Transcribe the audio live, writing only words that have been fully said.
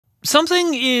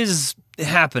Something is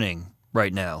happening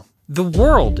right now. The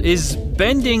world is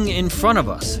bending in front of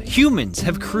us. Humans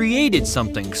have created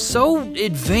something so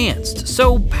advanced,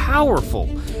 so powerful,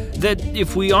 that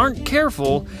if we aren't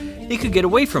careful, it could get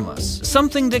away from us.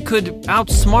 Something that could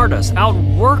outsmart us,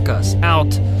 outwork us,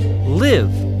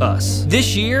 outlive us.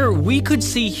 This year, we could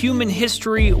see human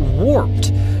history warped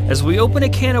as we open a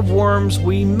can of worms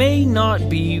we may not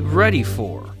be ready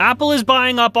for. Apple is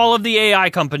buying up all of the AI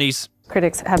companies.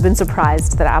 Critics have been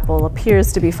surprised that Apple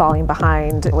appears to be falling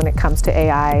behind when it comes to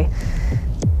AI.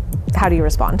 How do you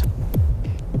respond?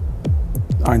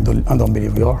 I don't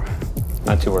believe we are.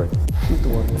 Not too worried.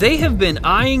 They have been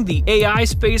eyeing the AI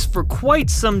space for quite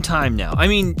some time now. I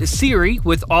mean, Siri,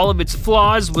 with all of its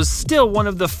flaws, was still one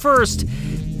of the first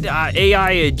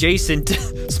AI-adjacent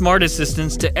smart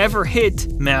assistants to ever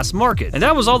hit mass market. And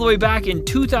that was all the way back in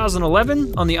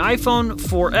 2011 on the iPhone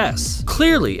 4S.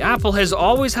 Clearly, Apple has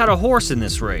always had a horse in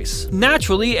this race.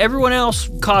 Naturally, everyone else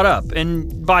caught up.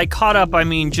 And by caught up, I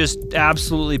mean just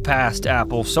absolutely passed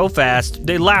Apple so fast,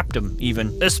 they lapped them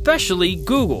even. Especially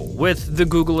Google, with the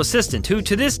Google Assistant, who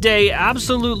to this day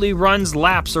absolutely runs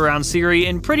laps around Siri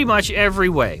in pretty much every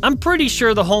way. I'm pretty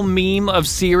sure the whole meme of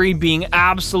Siri being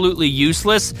absolutely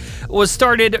useless was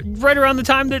started right around the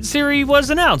time that Siri was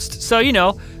announced. So, you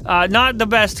know, not the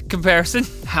best comparison.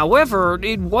 However,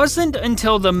 it wasn't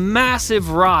until the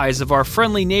massive rise of our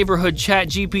friendly neighborhood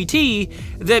ChatGPT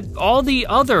that all the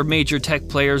other major tech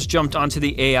players jumped onto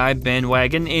the AI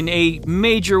bandwagon in a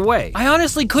major way. I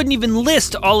honestly couldn't even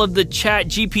list all of the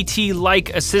ChatGPT-like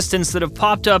assistants that have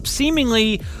popped up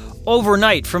seemingly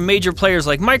overnight from major players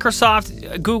like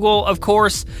Microsoft, Google, of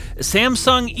course,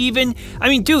 Samsung even. I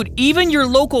mean, dude, even your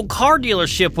local car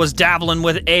dealership was dabbling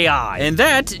with AI, and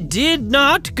that did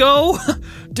not go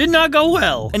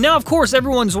well. And now, of course,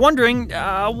 everyone's wondering,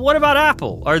 what about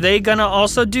Apple? Are they gonna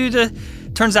also do the...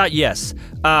 Turns out, yes.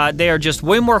 They are just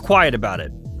way more quiet about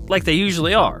it, like they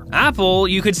usually are. Apple,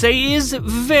 you could say, is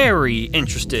very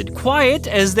interested. Quiet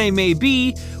as they may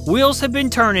be, wheels have been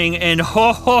turning, and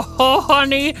ho ho ho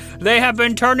honey, they have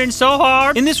been turning so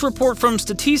hard. In this report from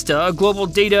Statista, a global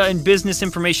data and business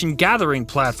information gathering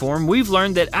platform, we've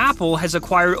learned that Apple has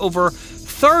acquired over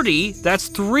 30, that's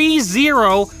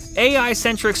 30,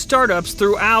 AI-centric startups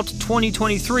throughout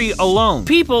 2023 alone.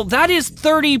 People, that is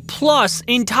 30 plus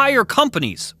entire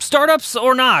companies, startups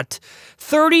or not.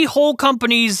 30 whole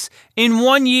companies in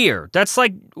 1 year. That's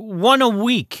like one a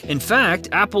week. In fact,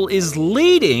 Apple is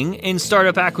leading in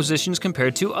startup acquisitions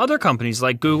compared to other companies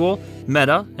like Google,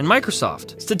 Meta, and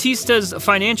Microsoft. Statista's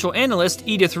financial analyst,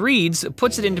 Edith Reeds,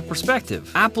 puts it into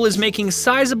perspective. Apple is making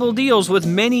sizable deals with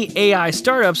many AI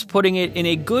startups, putting it in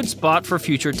a good spot for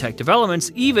future tech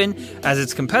developments, even as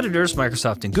its competitors,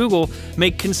 Microsoft and Google,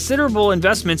 make considerable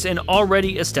investments in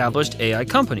already established AI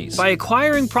companies. By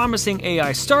acquiring promising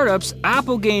AI startups,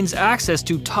 Apple gains access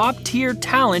to top-tier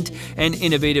talent and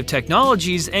innovative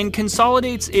technologies and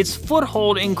consolidates its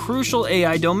foothold in crucial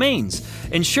AI domains,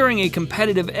 ensuring a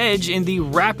competitive edge in the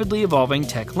rapidly evolving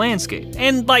tech landscape.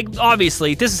 And like,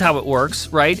 obviously, this is how it works,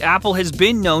 right? Apple has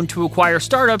been known to acquire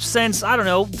startups since, I don't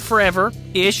know,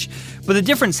 forever-ish, but the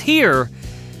difference here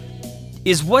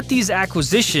is what these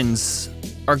acquisitions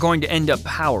are going to end up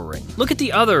powering. Look at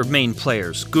the other main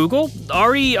players. Google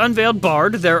already unveiled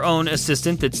Bard, their own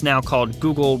assistant that's now called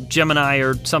Google Gemini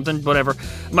or something, whatever.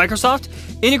 Microsoft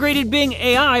integrated Bing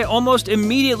AI almost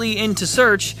immediately into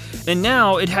search, and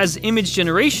now it has image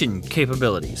generation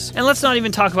capabilities. And let's not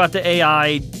even talk about the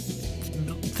AI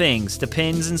things, the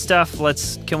pins and stuff.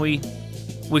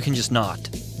 We can just not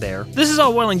there. This is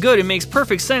all well and good. It makes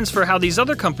perfect sense for how these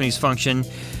other companies function.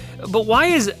 But why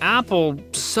is Apple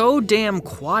so damn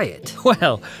quiet?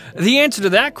 Well, the answer to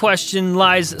that question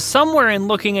lies somewhere in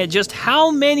looking at just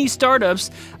how many startups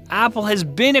Apple has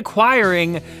been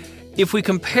acquiring if we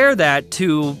compare that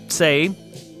to, say,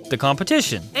 the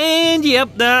competition. And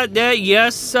yep,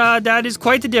 that is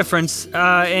quite the difference.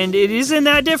 And it is in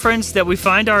that difference that we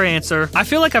find our answer. I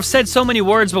feel like I've said so many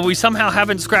words, but we somehow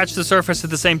haven't scratched the surface at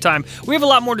the same time. We have a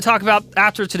lot more to talk about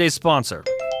after today's sponsor.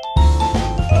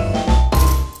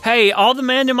 Hey, all the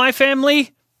men in my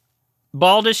family,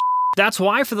 bald as shit. That's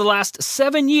why for the last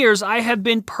 7 years, I have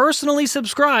been personally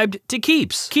subscribed to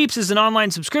Keeps. Keeps is an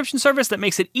online subscription service that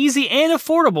makes it easy and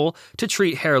affordable to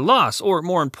treat hair loss, or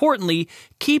more importantly,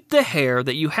 keep the hair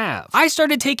that you have. I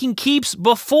started taking Keeps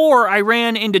before I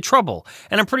ran into trouble,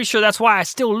 and I'm pretty sure that's why I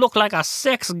still look like a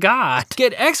sex god.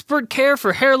 Get expert care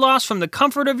for hair loss from the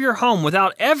comfort of your home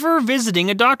without ever visiting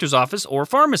a doctor's office or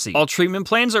pharmacy. All treatment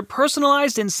plans are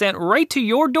personalized and sent right to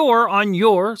your door on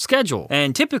your schedule,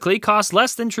 and typically cost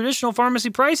less than traditional traditional pharmacy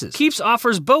prices. Keeps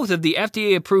offers both of the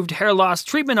FDA-approved hair loss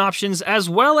treatment options as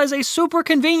well as a super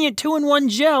convenient 2-in-1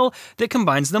 gel that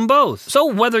combines them both.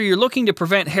 So whether you're looking to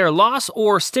prevent hair loss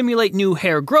or stimulate new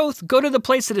hair growth, go to the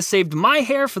place that has saved my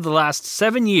hair for the last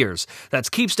 7 years. That's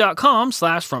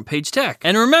keeps.com/frontpagetech.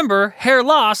 And remember, hair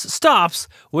loss stops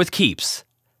with Keeps.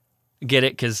 Get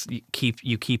it? Because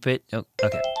you keep it? Oh,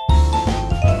 okay.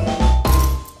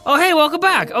 Oh, hey, welcome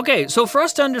back. Okay, so for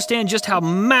us to understand just how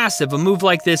massive a move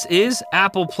like this is,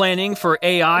 Apple planning for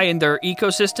AI in their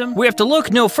ecosystem, we have to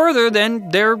look no further than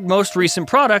their most recent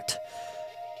product,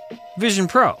 Vision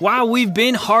Pro. While we've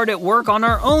been hard at work on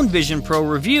our own Vision Pro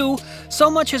review, so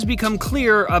much has become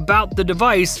clear about the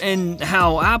device and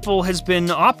how Apple has been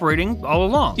operating all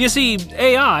along. You see,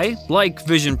 AI, like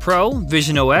Vision Pro,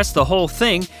 Vision OS, the whole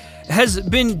thing, has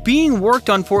been being worked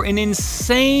on for an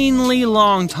insanely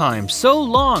long time. So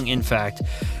long, in fact,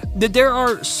 that there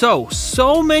are so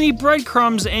many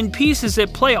breadcrumbs and pieces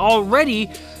at play already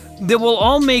that will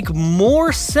all make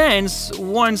more sense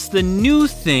once the new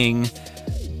thing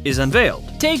is unveiled.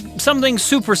 Take something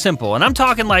super simple, and I'm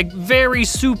talking like very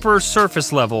super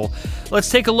surface level. Let's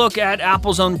take a look at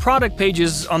Apple's own product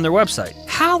pages on their website.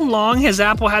 How long has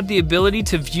Apple had the ability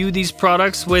to view these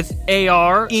products with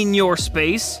AR in your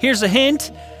space? Here's a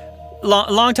hint.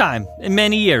 Long time,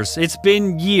 many years. It's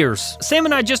been years. Sam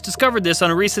and I just discovered this on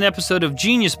a recent episode of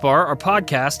Genius Bar, our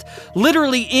podcast.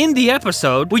 Literally in the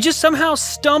episode, we just somehow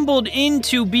stumbled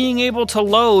into being able to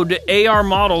load AR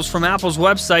models from Apple's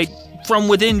website from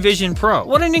within Vision Pro.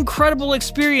 What an incredible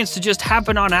experience to just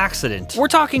happen on accident. We're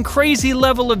talking crazy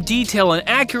level of detail and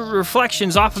accurate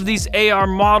reflections off of these AR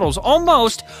models,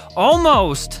 almost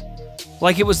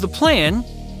like it was the plan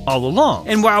all along.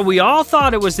 And while we all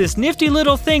thought it was this nifty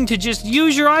little thing to just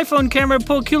use your iPhone camera and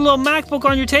put a cute little MacBook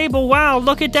on your table, wow,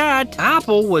 look at that,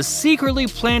 Apple was secretly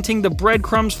planting the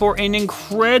breadcrumbs for an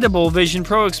incredible Vision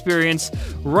Pro experience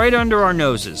right under our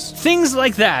noses. Things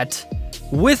like that,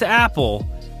 with Apple,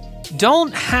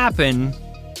 don't happen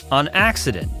on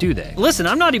accident, do they? Listen,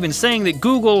 I'm not even saying that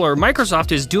Google or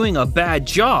Microsoft is doing a bad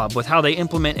job with how they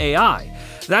implement AI.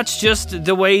 That's just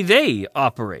the way they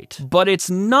operate. But it's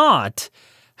not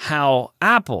how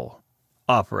Apple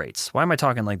operates. Why am I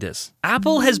talking like this?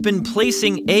 Apple has been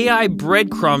placing AI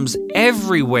breadcrumbs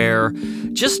everywhere,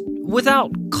 just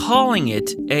without calling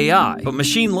it AI. But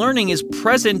machine learning is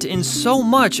present in so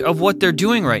much of what they're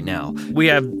doing right now. We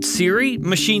have Siri.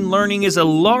 Machine learning is a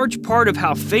large part of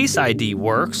how Face ID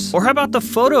works. Or how about the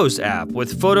Photos app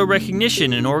with photo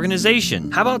recognition and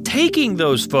organization? How about taking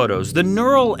those photos? The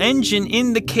neural engine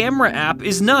in the camera app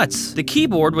is nuts. The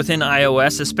keyboard within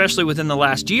iOS, especially within the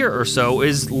last year or so,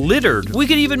 is littered. We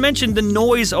could even mention the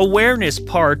noise awareness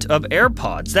part of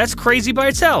AirPods. That's crazy by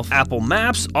itself. Apple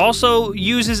Maps also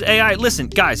uses AI. Listen,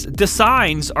 guys, the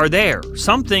signs are there.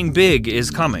 Something big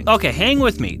is coming. Okay, hang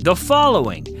with me. The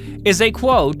following is a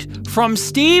quote from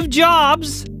Steve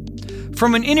Jobs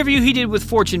from an interview he did with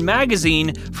Fortune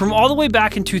magazine from all the way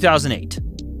back in 2008.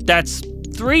 That's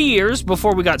 3 years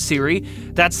before we got Siri.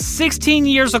 That's 16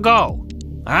 years ago.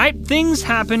 All right, things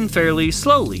happen fairly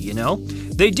slowly, you know?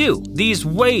 They do. These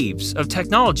waves of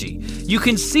technology. You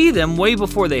can see them way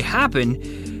before they happen,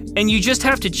 and you just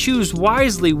have to choose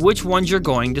wisely which ones you're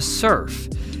going to surf.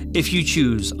 If you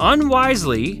choose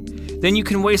unwisely, then you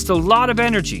can waste a lot of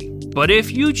energy. But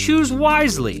if you choose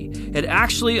wisely, it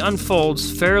actually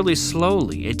unfolds fairly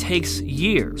slowly. It takes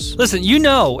years. Listen, you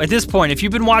know at this point, if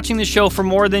you've been watching the show for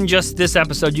more than just this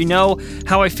episode, you know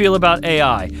how I feel about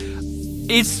AI.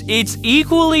 It's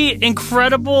equally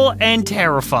incredible and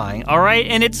terrifying, all right?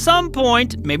 And at some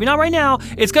point, maybe not right now,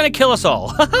 it's gonna kill us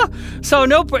all. So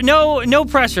no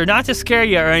pressure, not to scare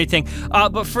you or anything.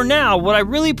 But for now, what I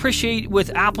really appreciate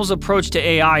with Apple's approach to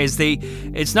AI is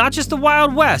it's not just the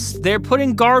Wild West. They're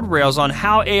putting guardrails on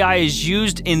how AI is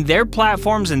used in their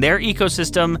platforms and their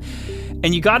ecosystem.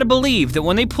 And you gotta believe that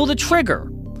when they pull the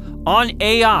trigger on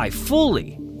AI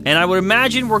fully, and I would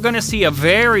imagine we're going to see a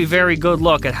very, very good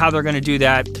look at how they're going to do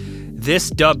that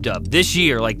this this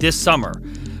year, like this summer.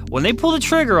 When they pull the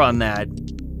trigger on that,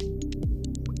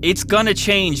 it's going to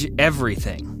change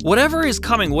everything. Whatever is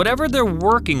coming, whatever they're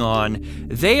working on,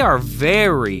 they are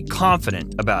very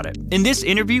confident about it. In this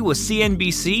interview with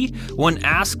CNBC, when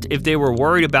asked if they were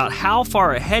worried about how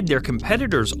far ahead their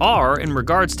competitors are in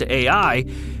regards to AI,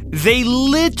 they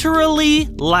literally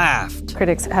laughed.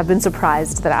 Critics have been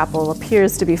surprised that Apple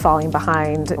appears to be falling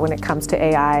behind when it comes to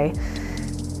AI.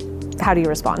 How do you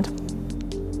respond?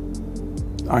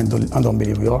 I don't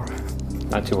believe we are.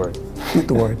 Not too worried. Not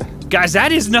too worried. Guys,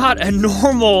 that is not a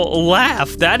normal laugh.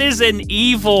 That is an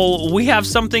evil, we have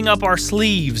something up our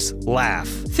sleeves laugh.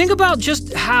 Think about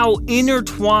just how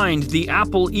intertwined the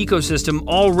Apple ecosystem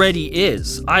already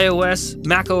is. iOS,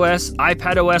 macOS,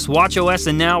 iPadOS, watchOS,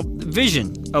 and now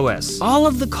Vision OS. All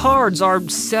of the cards are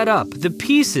set up, the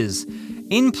pieces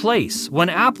in place. When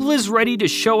Apple is ready to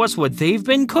show us what they've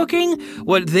been cooking,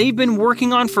 what they've been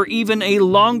working on for even a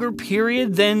longer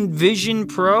period than Vision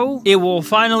Pro, it will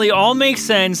finally all make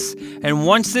sense, and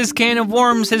once this can of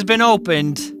worms has been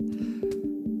opened,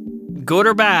 good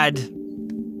or bad,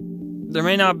 there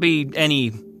may not be any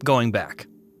going back.